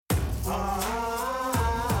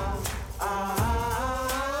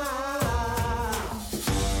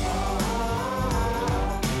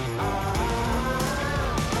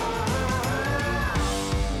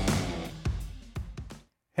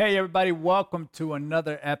Hey, everybody, welcome to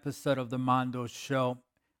another episode of the Mondo Show.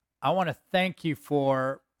 I want to thank you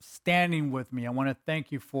for standing with me. I want to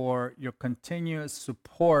thank you for your continuous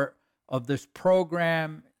support of this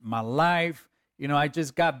program, my life. You know, I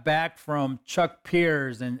just got back from Chuck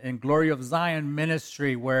Pierce and Glory of Zion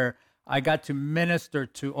Ministry, where I got to minister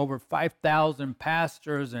to over 5,000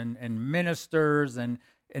 pastors and ministers and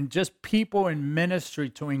just people in ministry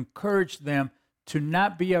to encourage them to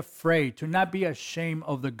not be afraid, to not be ashamed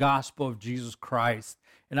of the gospel of Jesus Christ.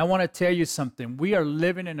 And I want to tell you something. We are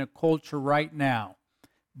living in a culture right now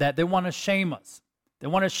that they want to shame us. They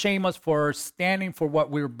want to shame us for standing for what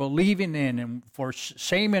we're believing in and for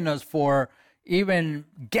shaming us for even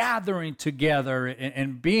gathering together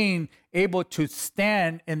and being able to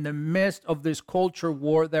stand in the midst of this culture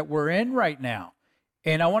war that we're in right now.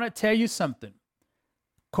 And I want to tell you something.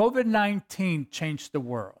 COVID-19 changed the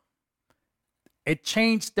world. It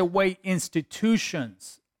changed the way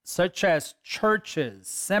institutions such as churches,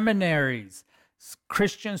 seminaries,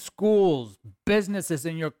 Christian schools, businesses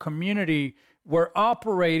in your community were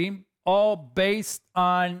operating, all based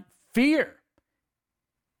on fear.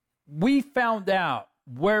 We found out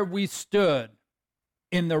where we stood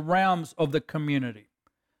in the realms of the community,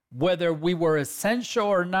 whether we were essential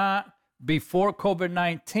or not. Before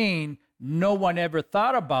COVID-19, no one ever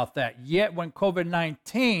thought about that. Yet when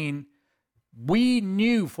COVID-19, we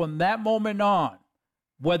knew from that moment on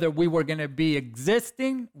whether we were going to be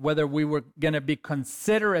existing, whether we were going to be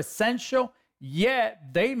considered essential.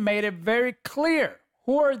 Yet they made it very clear.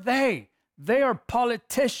 Who are they? They are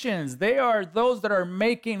politicians. They are those that are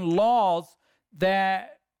making laws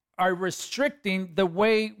that are restricting the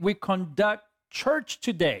way we conduct church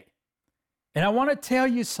today. And I want to tell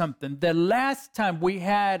you something. The last time we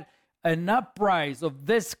had an uprising of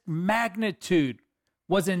this magnitude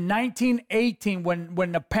was in 1918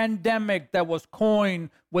 when the pandemic that was coined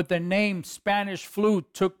with the name Spanish flu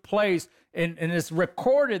took place. And it's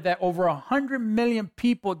recorded that over 100 million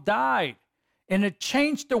people died. And it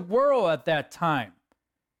changed the world at that time.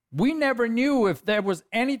 We never knew if there was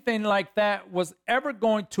anything like that was ever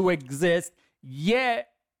going to exist. Yet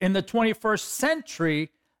in the 21st century,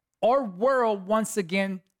 our world once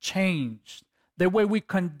again changed. The way we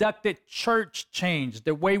conducted church changed.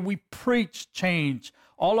 The way we preached changed.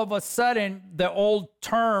 All of a sudden, the old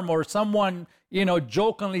term, or someone,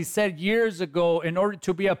 jokingly said years ago, in order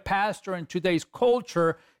to be a pastor in today's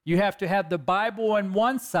culture, you have to have the Bible on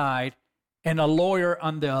one side and a lawyer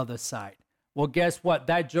on the other side. Well, guess what?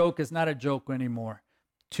 That joke is not a joke anymore.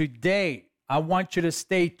 Today, I want you to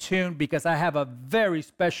stay tuned because I have a very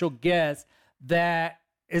special guest that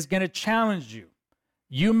is going to challenge you.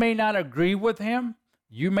 You may not agree with him.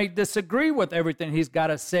 You may disagree with everything he's got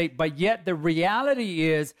to say, but yet the reality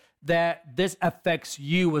is that this affects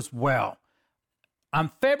you as well.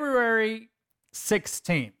 On February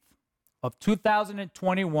 16th of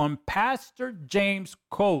 2021, Pastor James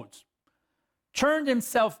Coates turned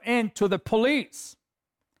himself in to the police.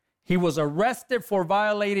 He was arrested for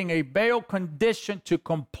violating a bail condition to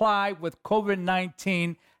comply with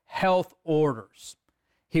COVID-19 health orders.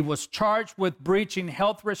 He was charged with breaching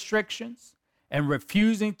health restrictions and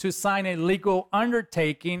refusing to sign a legal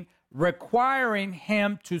undertaking requiring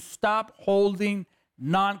him to stop holding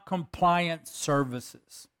non-compliant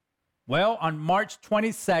services. Well, on March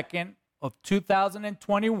 22nd of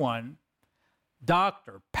 2021,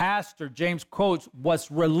 Pastor James Coates was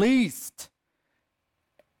released.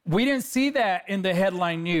 We didn't see that in the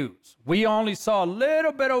headline news. We only saw a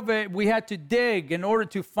little bit of it. We had to dig in order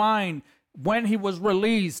to find when he was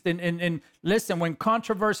released. And listen, when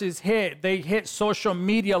controversies hit, they hit social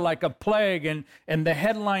media like a plague, and the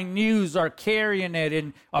headline news are carrying it.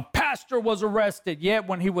 And a pastor was arrested, yet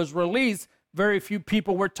when he was released, very few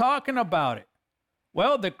people were talking about it.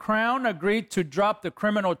 Well, the Crown agreed to drop the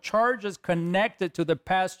criminal charges connected to the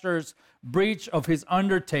pastor's breach of his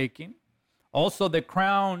undertaking. Also, the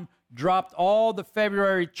Crown dropped all the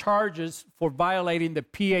February charges for violating the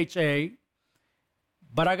PHA.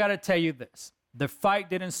 But I got to tell you this, the fight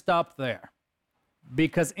didn't stop there,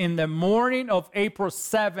 because in the morning of April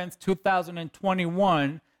 7th,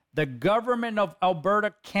 2021, the government of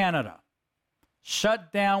Alberta, Canada,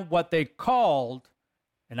 shut down what they called,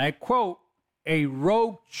 and I quote, a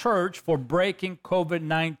rogue church for breaking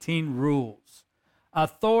COVID-19 rules.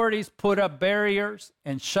 Authorities put up barriers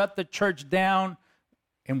and shut the church down,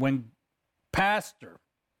 and when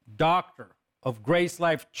doctor of Grace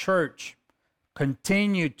Life Church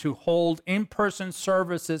continued to hold in-person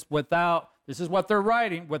services without, this is what they're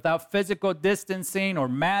writing, without physical distancing or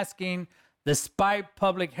masking, despite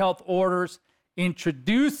public health orders,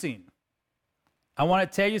 introducing, I want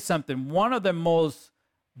to tell you something, one of the most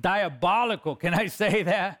diabolical, can I say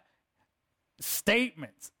that,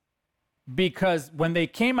 statements. Because when they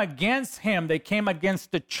came against him, they came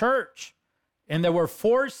against the church, and they were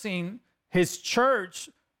forcing his church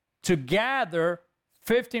to gather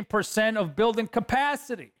 15% of building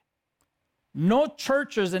capacity. No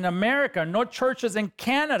churches in America, no churches in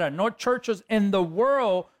Canada, no churches in the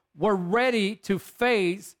world were ready to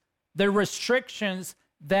face the restrictions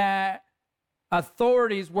that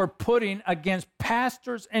authorities were putting against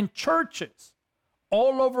pastors and churches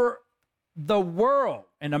all over the world.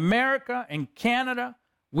 In America, in Canada,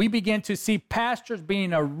 we began to see pastors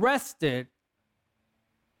being arrested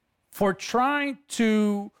for trying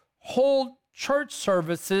to hold church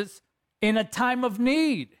services in a time of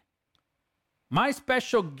need. My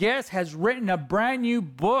special guest has written a brand new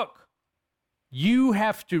book. You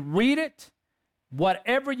have to read it.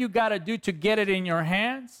 Whatever you got to do to get it in your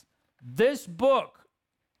hands. This book,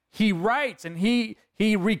 he writes and he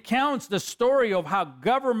recounts the story of how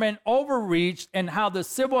government overreached and how the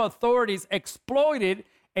civil authorities exploited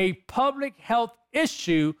a public health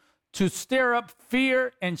issue to stir up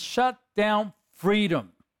fear and shut down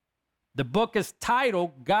freedom. The book is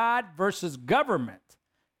titled God versus Government,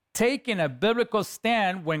 Taking a Biblical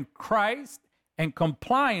Stand When Christ and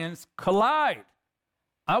Compliance Collide.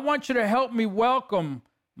 I want you to help me welcome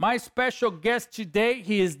my special guest today.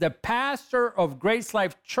 He is the pastor of Grace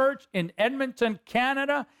Life Church in Edmonton,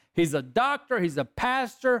 Canada. He's a doctor, he's a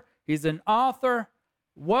pastor, he's an author.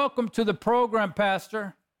 Welcome to the program,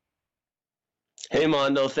 Pastor. Hey,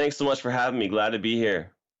 Mondo, thanks so much for having me. Glad to be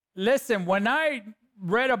here. Listen, when I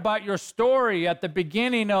read about your story at the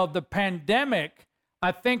beginning of the pandemic,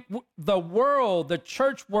 I think the world, the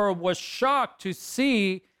church world, was shocked to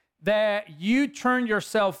see that you turned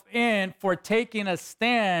yourself in for taking a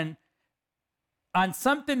stand on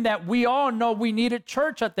something that we all know we needed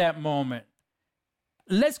church at that moment.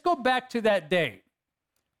 Let's go back to that day.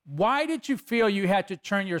 Why did you feel you had to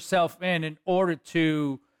turn yourself in order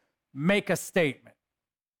to make a statement?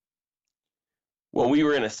 Well, we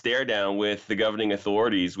were in a stare down with the governing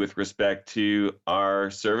authorities with respect to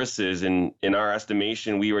our services. And in our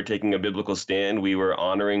estimation, we were taking a biblical stand. We were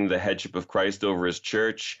honoring the headship of Christ over his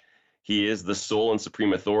church. He is the sole and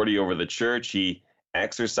supreme authority over the church. He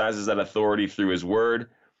exercises that authority through his word.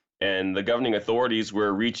 And the governing authorities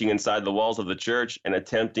were reaching inside the walls of the church and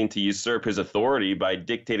attempting to usurp his authority by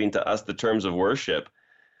dictating to us the terms of worship.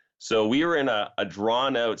 So we were in a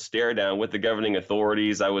drawn-out stare-down with the governing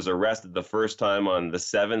authorities. I was arrested the first time on the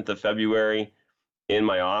 7th of February in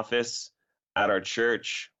my office at our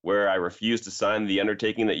church, where I refused to sign the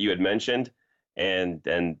undertaking that you had mentioned, and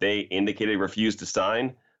they indicated refused to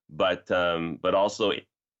sign, but also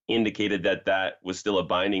indicated that that was still a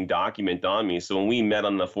binding document on me. So when we met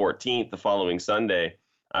on the 14th, the following Sunday,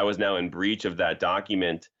 I was now in breach of that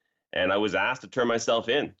document, and I was asked to turn myself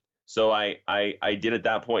in. So I did at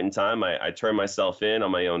that point in time. I turned myself in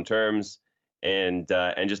on my own terms, and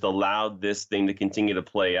just allowed this thing to continue to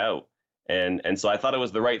play out. And so I thought it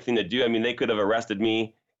was the right thing to do. I mean, they could have arrested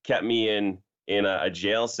me, kept me in a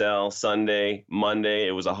jail cell Sunday, Monday.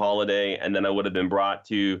 It was a holiday, and then I would have been brought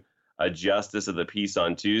to a justice of the peace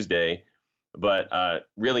on Tuesday. But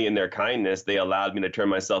really, in their kindness, they allowed me to turn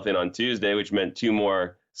myself in on Tuesday, which meant 2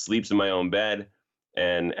 more sleeps in my own bed.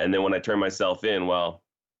 And then when I turned myself in, well,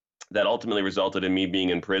 that ultimately resulted in me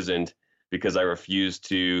being imprisoned because I refused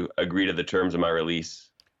to agree to the terms of my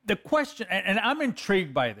release. The question, and I'm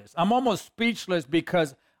intrigued by this. I'm almost speechless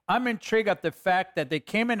because I'm intrigued at the fact that they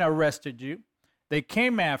came and arrested you. They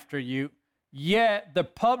came after you, yet the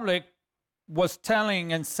public was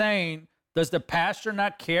telling and saying, does the pastor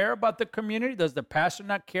not care about the community? Does the pastor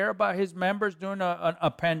not care about his members during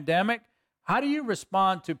a pandemic? How do you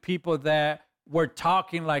respond to people that were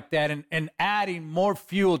talking like that and adding more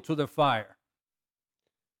fuel to the fire?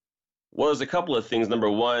 Well, there's a couple of things. Number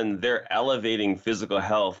one, they're elevating physical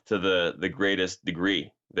health to the greatest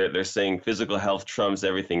degree. They're saying physical health trumps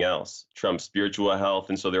everything else, trumps spiritual health.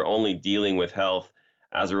 And so they're only dealing with health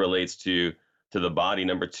as it relates to the body.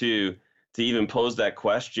 Number two, to even pose that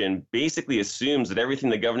question basically assumes that everything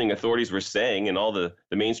the governing authorities were saying and all the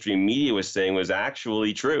mainstream media was saying was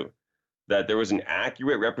actually true, that there was an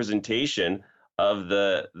accurate representation of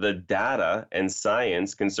the data and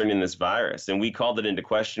science concerning this virus. And we called it into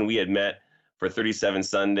question. We had met for 37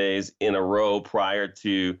 Sundays in a row prior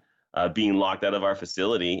to being locked out of our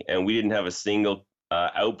facility, and we didn't have a single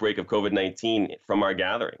outbreak of COVID-19 from our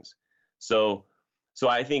gatherings. So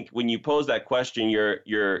I think when you pose that question,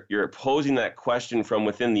 you're posing that question from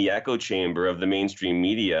within the echo chamber of the mainstream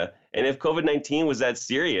media. And if COVID-19 was that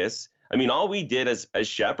serious, I mean, all we did as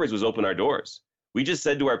shepherds was open our doors. We just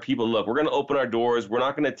said to our people, look, we're going to open our doors. We're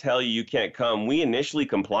not going to tell you you can't come. We initially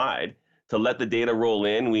complied to let the data roll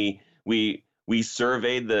in. We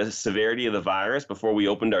surveyed the severity of the virus before we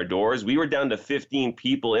opened our doors. We were down to 15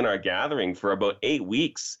 people in our gathering for about 8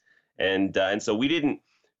 weeks. And so we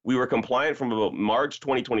were compliant from about March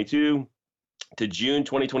 2022 to June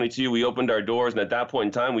 2022. We opened our doors. And at that point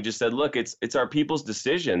in time, we just said, look, it's our people's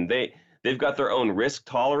decision. They've got their own risk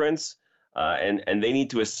tolerance. And they need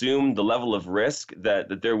to assume the level of risk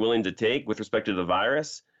that they're willing to take with respect to the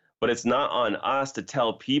virus. But it's not on us to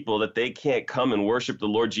tell people that they can't come and worship the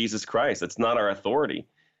Lord Jesus Christ. That's not our authority.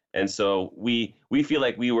 And so we feel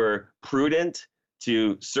like we were prudent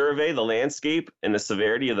to survey the landscape and the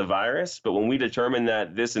severity of the virus. But when we determined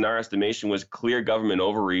that this, in our estimation, was clear government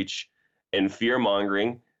overreach and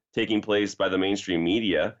fear-mongering taking place by the mainstream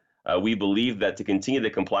media, we believe that to continue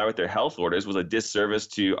to comply with their health orders was a disservice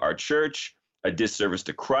to our church, a disservice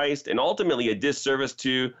to Christ, and ultimately a disservice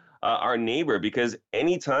to our neighbor, because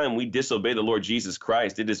anytime we disobey the Lord Jesus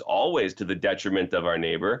Christ, it is always to the detriment of our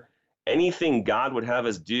neighbor. Anything God would have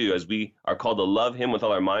us do, as we are called to love him with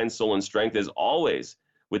all our mind, soul, and strength, is always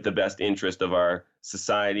with the best interest of our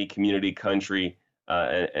society, community, country,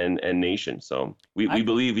 and nation. So we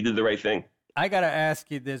believe we did the right thing. I got to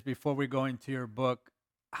ask you this before we go into your book.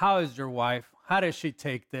 How is your wife? How did she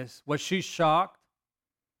take this? Was she shocked?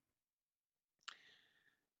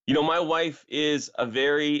 You know, my wife is a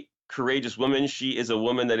very courageous woman. She is a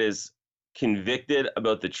woman that is convicted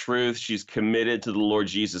about the truth. She's committed to the Lord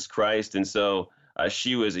Jesus Christ. And so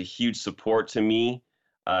she was a huge support to me.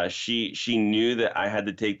 She knew that I had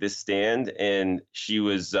to take this stand, and she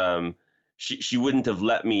wouldn't have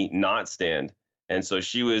let me not stand. And so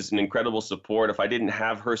she was an incredible support. If I didn't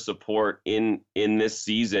have her support in this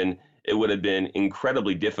season, it would have been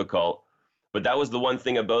incredibly difficult. But that was the one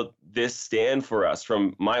thing about this stand for us,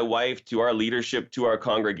 from my wife to our leadership to our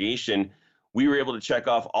congregation. We were able to check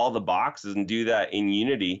off all the boxes and do that in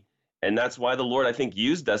unity. And that's why the Lord, I think,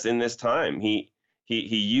 used us in this time. He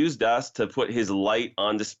used us to put his light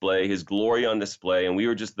on display, his glory on display, and we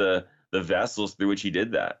were just the vessels through which he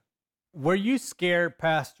did that. Were you scared,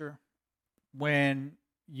 Pastor, when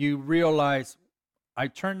you realized I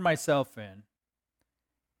turned myself in,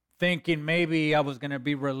 thinking maybe I was going to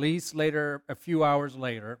be released later, a few hours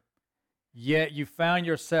later, yet you found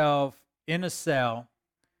yourself in a cell?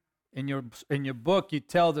 In your book, you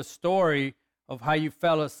tell the story of how you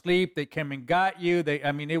fell asleep. They came and got you.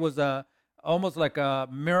 It was almost like a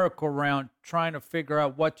miracle round trying to figure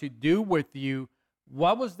out what to do with you.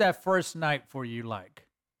 What was that first night for you like?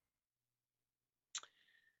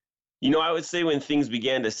 You know, I would say when things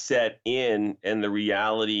began to set in and the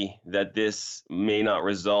reality that this may not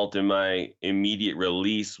result in my immediate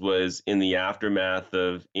release was in the aftermath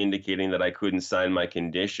of indicating that I couldn't sign my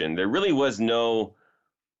condition. There really was no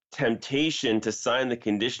temptation to sign the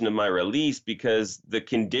condition of my release, because the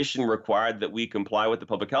condition required that we comply with the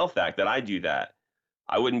Public Health Act, that I do that.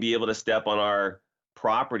 I wouldn't be able to step on our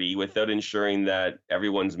property without ensuring that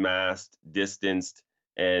everyone's masked, distanced,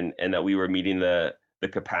 and that we were meeting the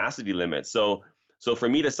capacity limit. So for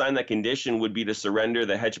me to sign that condition would be to surrender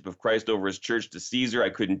the headship of Christ over his church to Caesar. I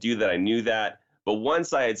couldn't do that. I knew that. But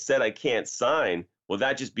once I had said I can't sign, well,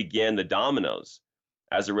 that just began the dominoes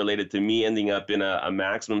as it related to me ending up in a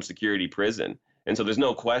maximum security prison. And so there's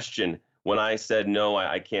no question, when I said, no,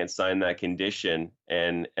 I can't sign that condition,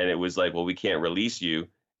 and it was like, well, we can't release you.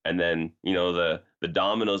 And then, you know, the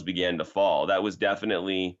dominoes began to fall. That was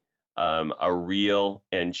definitely a real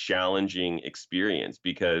and challenging experience,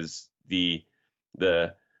 because the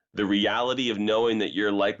reality of knowing that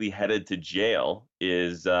you're likely headed to jail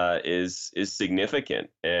is significant.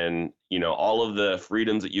 And, you know, all of the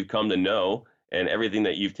freedoms that you've come to know and everything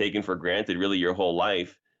that you've taken for granted really your whole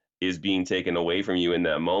life is being taken away from you in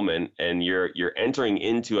that moment. And you're entering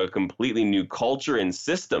into a completely new culture and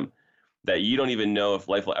system that you don't even know if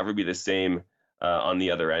life will ever be the same on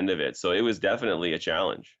the other end of it. So it was definitely a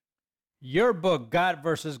challenge. Your book, God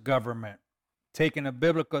versus Government, taking a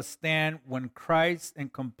biblical stand when Christ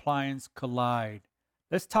and compliance collide.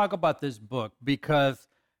 Let's talk about this book, because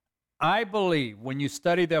I believe when you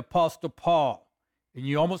study the Apostle Paul, and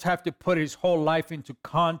you almost have to put his whole life into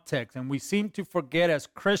context, and we seem to forget as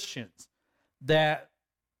Christians that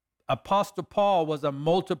Apostle Paul was a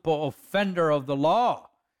multiple offender of the law,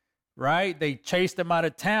 right? They chased him out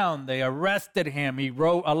of town. They arrested him. He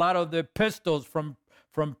wrote a lot of the epistles from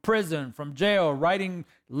prison, from jail, writing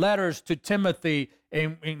letters to Timothy,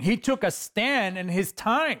 and he took a stand in his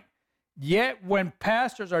time. Yet when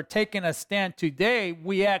pastors are taking a stand today,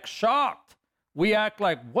 we act shocked. We act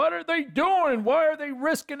like, what are they doing? Why are they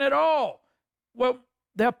risking it all? Well,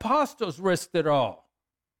 The apostles risked it all.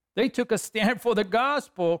 They took a stand for the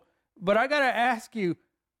gospel. But I got to ask you,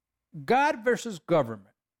 God versus government.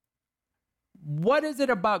 What is it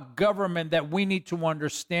about government that we need to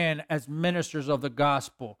understand as ministers of the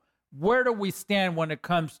gospel? Where do we stand when it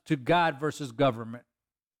comes to God versus government?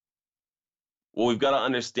 Well, we've got to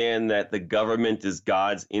understand that the government is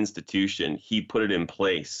God's institution. He put it in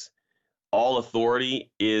place. All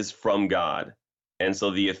authority is from God. And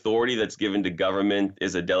so the authority that's given to government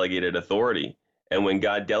is a delegated authority. And when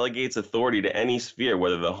God delegates authority to any sphere,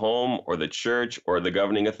 whether the home or the church or the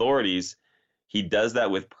governing authorities, he does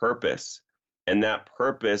that with purpose. And that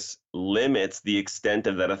purpose limits the extent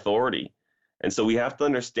of that authority. And so we have to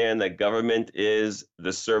understand that government is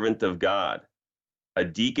the servant of God, a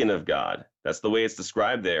deacon of God. That's the way it's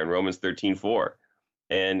described there in Romans 13:4.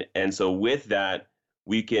 And so with that,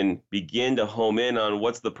 we can begin to home in on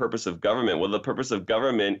what's the purpose of government. Well, the purpose of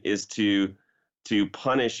government is to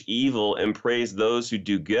punish evil and praise those who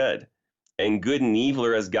do good. And good and evil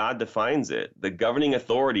are as God defines it. The governing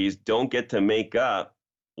authorities don't get to make up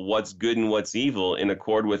what's good and what's evil in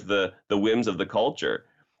accord with the whims of the culture.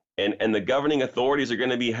 And the governing authorities are going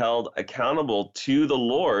to be held accountable to the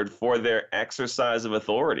Lord for their exercise of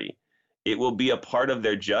authority. It will be a part of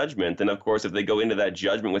their judgment. And of course, if they go into that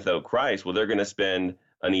judgment without Christ, well, they're going to spend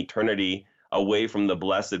an eternity away from the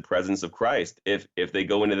blessed presence of Christ. If they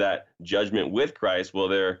go into that judgment with Christ, well,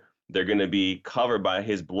 they're going to be covered by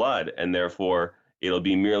his blood, and therefore it'll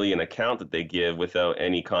be merely an account that they give without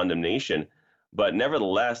any condemnation. But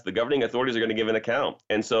nevertheless, the governing authorities are going to give an account.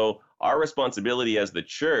 And so our responsibility as the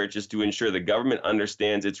church is to ensure the government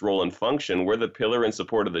understands its role and function. We're the pillar and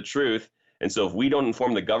support of the truth. And so if we don't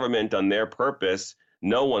inform the government on their purpose,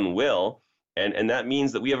 no one will. And that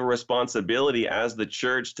means that we have a responsibility as the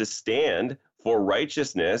church to stand for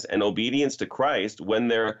righteousness and obedience to Christ when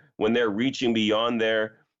they're reaching beyond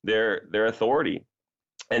their authority.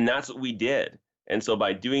 And that's what we did. And so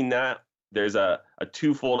by doing that, there's a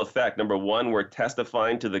twofold effect. Number one, we're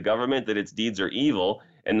testifying to the government that its deeds are evil.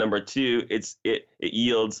 And number two, it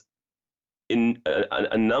yields in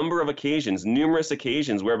a number of occasions, numerous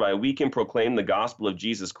occasions, whereby we can proclaim the gospel of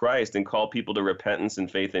Jesus Christ and call people to repentance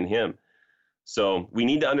and faith in him. So we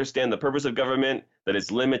need to understand the purpose of government, that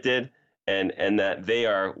it's limited, and that they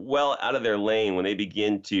are well out of their lane when they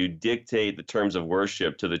begin to dictate the terms of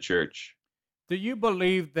worship to the church. Do you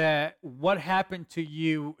believe that what happened to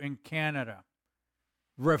you in Canada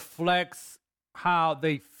reflects how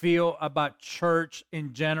they feel about church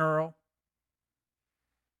in general?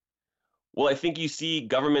 Well, I think you see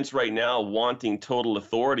governments right now wanting total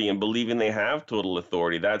authority and believing they have total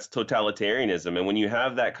authority. That's totalitarianism. And when you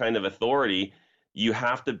have that kind of authority, you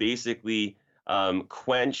have to basically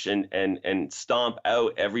quench and stomp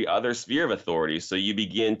out every other sphere of authority. So you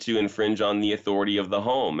begin to infringe on the authority of the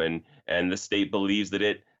home, and the state believes that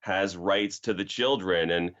it has rights to the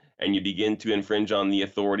children, and you begin to infringe on the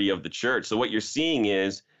authority of the church. So what you're seeing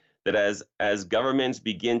is that as governments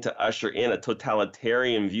begin to usher in a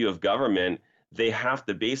totalitarian view of government, they have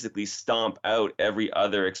to basically stomp out every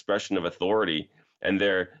other expression of authority. And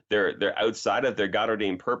they're outside of their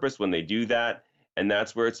God-ordained purpose when they do that. And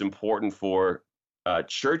that's where it's important for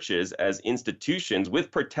churches as institutions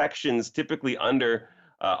with protections typically under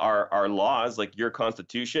our laws, like your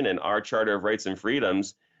Constitution and our Charter of Rights and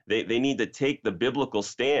Freedoms. They need to take the biblical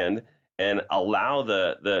stand and allow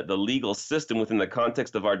the legal system within the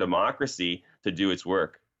context of our democracy to do its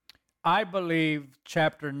work. I believe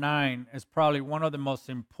chapter 9 is probably one of the most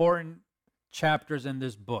important chapters in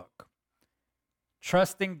this book.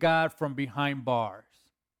 Trusting God from behind bars.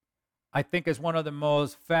 I think it's one of the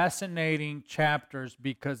most fascinating chapters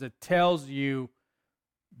because it tells you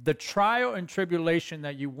the trial and tribulation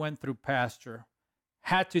that you went through, Pastor,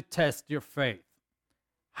 had to test your faith.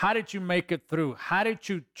 How did you make it through? How did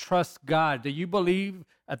you trust God? Do you believe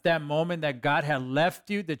at that moment that God had left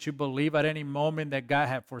you? Did you believe at any moment that God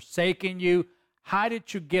had forsaken you? How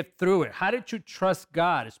did you get through it? How did you trust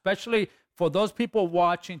God? Especially for those people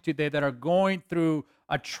watching today that are going through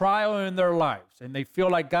a trial in their lives and they feel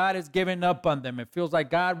like God is giving up on them. It feels like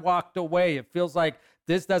God walked away. It feels like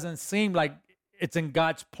this doesn't seem like it's in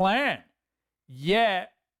God's plan.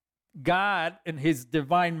 Yet God, in his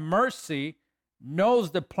divine mercy,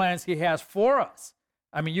 knows the plans he has for us.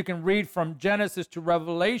 I mean, you can read from Genesis to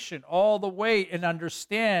Revelation all the way and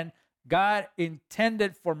understand God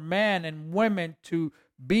intended for men and women to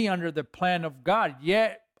be under the plan of God.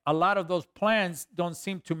 Yet, a lot of those plans don't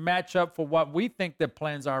seem to match up for what we think the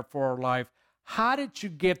plans are for our life. How did you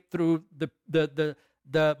get through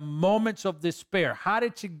the moments of despair?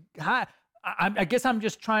 I guess I'm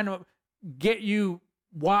just trying to get you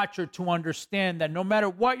watcher to understand that no matter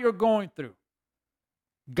what you're going through,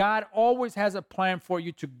 God always has a plan for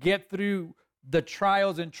you to get through the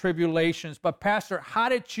trials and tribulations. But Pastor, how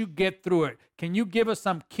did you get through it? Can you give us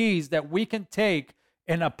some keys that we can take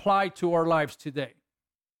and apply to our lives today?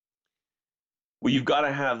 Well, you've got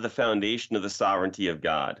to have the foundation of the sovereignty of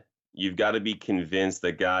God. You've got to be convinced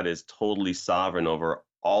that God is totally sovereign over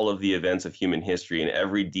all of the events of human history and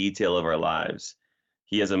every detail of our lives.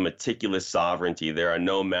 He has a meticulous sovereignty. There are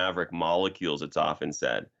no maverick molecules, it's often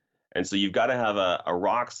said. And so you've got to have a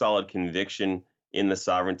rock solid conviction in the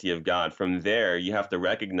sovereignty of God. From there, you have to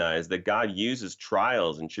recognize that God uses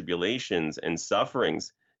trials and tribulations and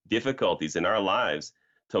sufferings, difficulties in our lives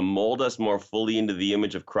to mold us more fully into the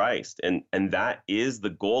image of Christ. And that is the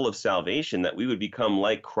goal of salvation, that we would become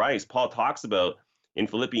like Christ. Paul talks about in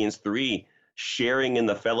Philippians 3, sharing in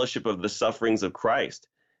the fellowship of the sufferings of Christ.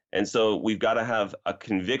 And so we've got to have a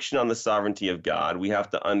conviction on the sovereignty of God. We have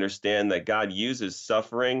to understand that God uses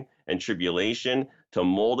suffering and tribulation to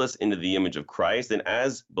mold us into the image of Christ. And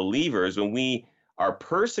as believers, when we are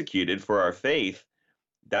persecuted for our faith,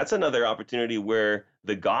 that's another opportunity where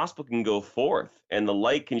the gospel can go forth and the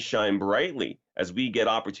light can shine brightly as we get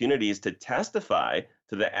opportunities to testify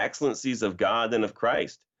to the excellencies of God and of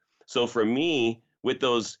Christ. So for me, with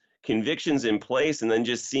those convictions in place and then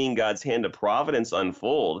just seeing God's hand of providence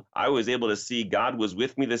unfold, I was able to see God was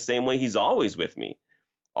with me the same way he's always with me.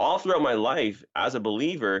 All throughout my life as a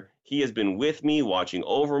believer, he has been with me, watching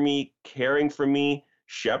over me, caring for me,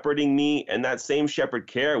 shepherding me, and that same shepherd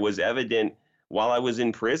care was evident while I was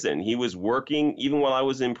in prison. He was working even while I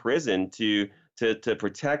was in prison to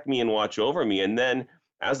protect me and watch over me. And then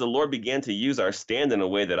as the Lord began to use our stand in a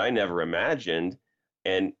way that I never imagined,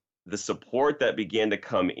 and the support that began to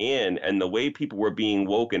come in and the way people were being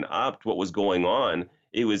woken up to what was going on,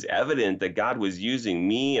 it was evident that God was using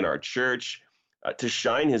me and our church to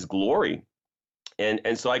shine his glory.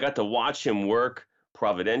 And so I got to watch him work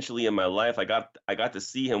providentially in my life. I got to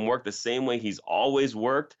see him work the same way he's always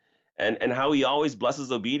worked, and how he always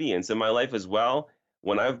blesses obedience in my life as well.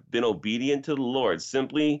 When I've been obedient to the Lord,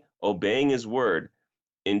 simply obeying his word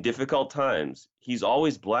in difficult times, he's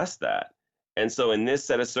always blessed that. And so in this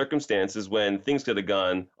set of circumstances, when things could have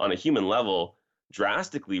gone on a human level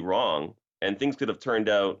drastically wrong, and things could have turned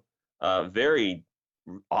out very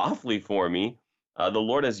awfully for me, the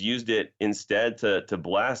Lord has used it instead to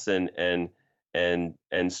bless and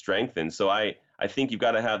strengthen. So I think you've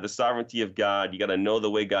got to have the sovereignty of God. You got to know the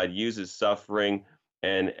way God uses suffering,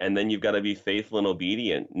 and then you've got to be faithful and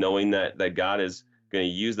obedient, knowing that God is going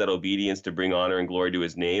to use that obedience to bring honor and glory to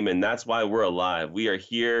his name. And that's why we're alive. We are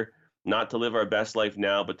here not to live our best life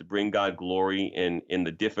now, but to bring God glory in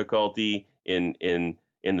the difficulty, in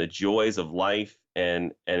the joys of life,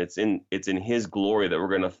 and it's in his glory that we're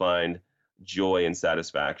going to find joy and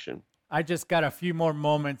satisfaction. I just got a few more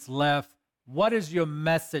moments left. What is your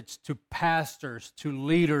message to pastors, to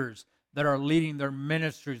leaders that are leading their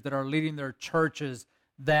ministries, that are leading their churches,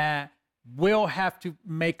 that will have to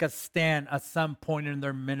make a stand at some point in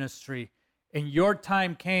their ministry? And your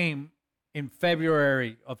time came in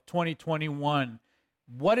February of 2021.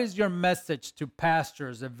 What is your message to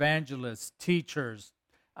pastors, evangelists, teachers?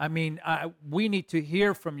 I mean, we need to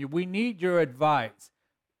hear from you. We need your advice.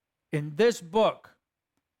 In this book,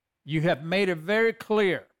 you have made it very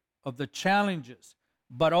clear of the challenges,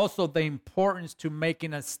 but also the importance to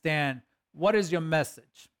making a stand. What is your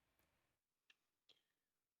message?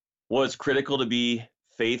 Well, it's critical to be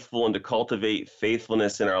faithful and to cultivate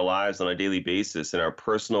faithfulness in our lives on a daily basis, in our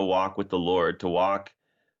personal walk with the Lord, to walk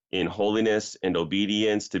in holiness and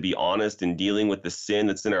obedience, to be honest in dealing with the sin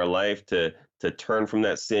that's in our life, to turn from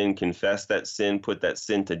that sin, confess that sin, put that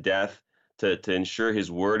sin to death, to ensure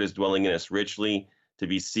his word is dwelling in us richly, to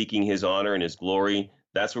be seeking his honor and his glory.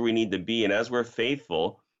 That's where we need to be. And as we're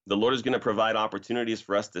faithful, the Lord is going to provide opportunities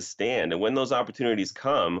for us to stand. And when those opportunities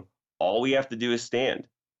come, all we have to do is stand.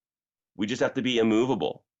 We just have to be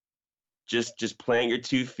immovable. Just plant your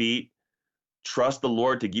 2 feet, trust the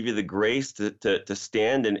Lord to give you the grace to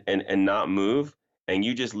stand and not move. And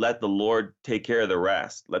you just let the Lord take care of the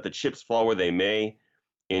rest. Let the chips fall where they may.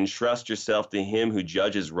 Entrust yourself to him who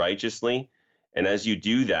judges righteously. And as you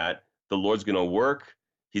do that, the Lord's going to work.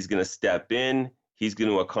 He's going to step in. He's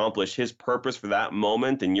going to accomplish his purpose for that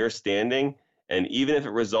moment, and you're standing. And even if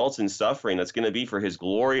it results in suffering, that's going to be for his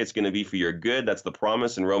glory. It's going to be for your good. That's the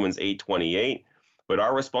promise in Romans 8:28. But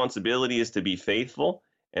our responsibility is to be faithful,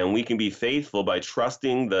 and we can be faithful by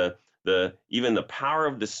trusting even the power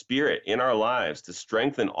of the Spirit in our lives to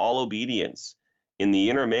strengthen all obedience in the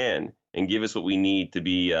inner man and give us what we need to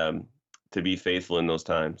be faithful in those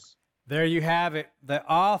times. There you have it. The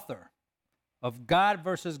author of God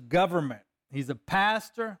versus government. He's a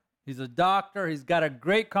pastor, he's a doctor, he's got a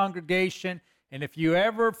great congregation. And if you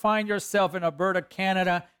ever find yourself in Alberta,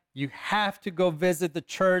 Canada, you have to go visit the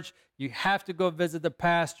church. You have to go visit the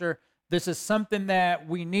pastor. This is something that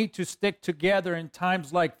we need to stick together in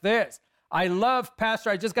times like this. I love, Pastor,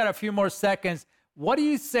 I just got a few more seconds. What do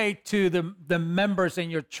you say to the members in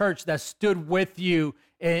your church that stood with you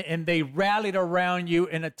and they rallied around you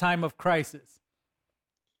in a time of crisis?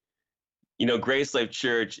 You know, Grace Life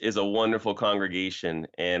Church is a wonderful congregation,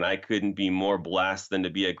 and I couldn't be more blessed than to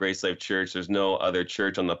be at Grace Life Church. There's no other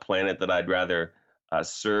church on the planet that I'd rather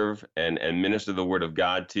serve and minister the word of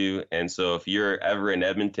God to. And so if you're ever in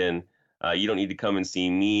Edmonton, you don't need to come and see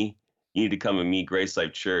me. You need to come and meet Grace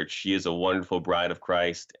Life Church. She is a wonderful bride of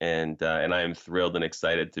Christ, and I am thrilled and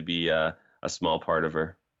excited to be a small part of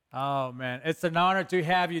her. Oh, man. It's an honor to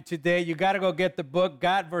have you today. You got to go get the book,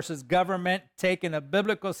 God versus Government, Taking a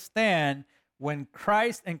Biblical Stand When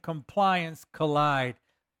Christ and Compliance Collide.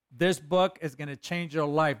 This book is going to change your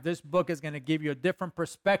life. This book is going to give you a different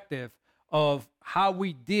perspective of how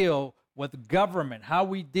we deal with government, how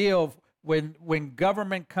we deal when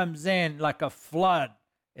government comes in like a flood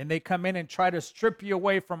and they come in and try to strip you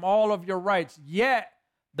away from all of your rights. Yet,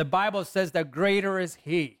 the Bible says that greater is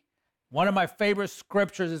He. One of my favorite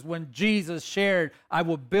scriptures is when Jesus shared, I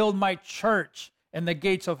will build my church and the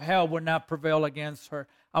gates of hell will not prevail against her.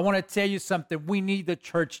 I want to tell you something. We need the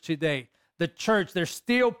church today. The church, there's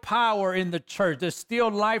still power in the church. There's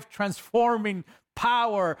still life transforming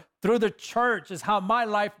power through the church is how my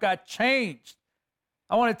life got changed.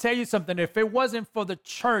 I want to tell you something. If it wasn't for the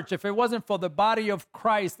church, if it wasn't for the body of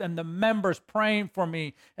Christ and the members praying for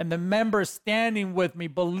me and the members standing with me,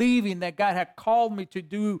 believing that God had called me to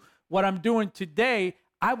do what I'm doing today,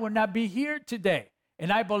 I would not be here today.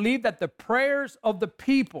 And I believe that the prayers of the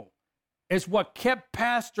people is what kept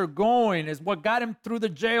Pastor going, is what got him through the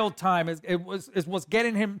jail time, is what's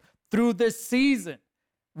getting him through this season.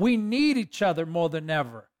 We need each other more than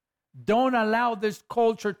ever. Don't allow this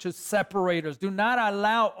culture to separate us. Do not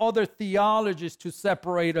allow other theologies to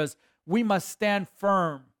separate us. We must stand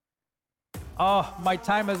firm. Oh, my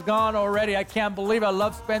time is gone already. I can't believe I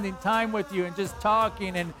love spending time with you and just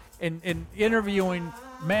talking and interviewing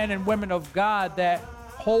men and women of God that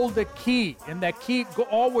hold the key. And that key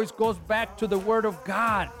always goes back to the Word of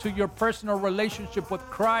God, to your personal relationship with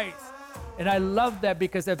Christ. And I love that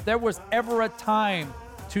because if there was ever a time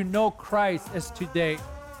to know Christ, it's today.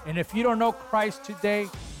 And if you don't know Christ today,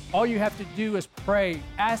 all you have to do is pray.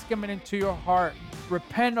 Ask Him into your heart.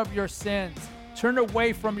 Repent of your sins. Turn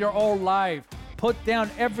away from your old life. Put down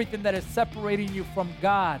everything that is separating you from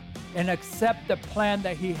God and accept the plan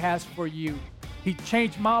that He has for you. He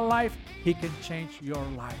changed my life. He can change your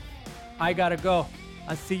life. I got to go.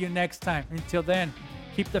 I'll see you next time. Until then,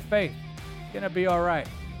 keep the faith. It's going to be all right.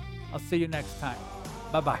 I'll see you next time.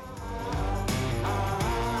 Bye-bye.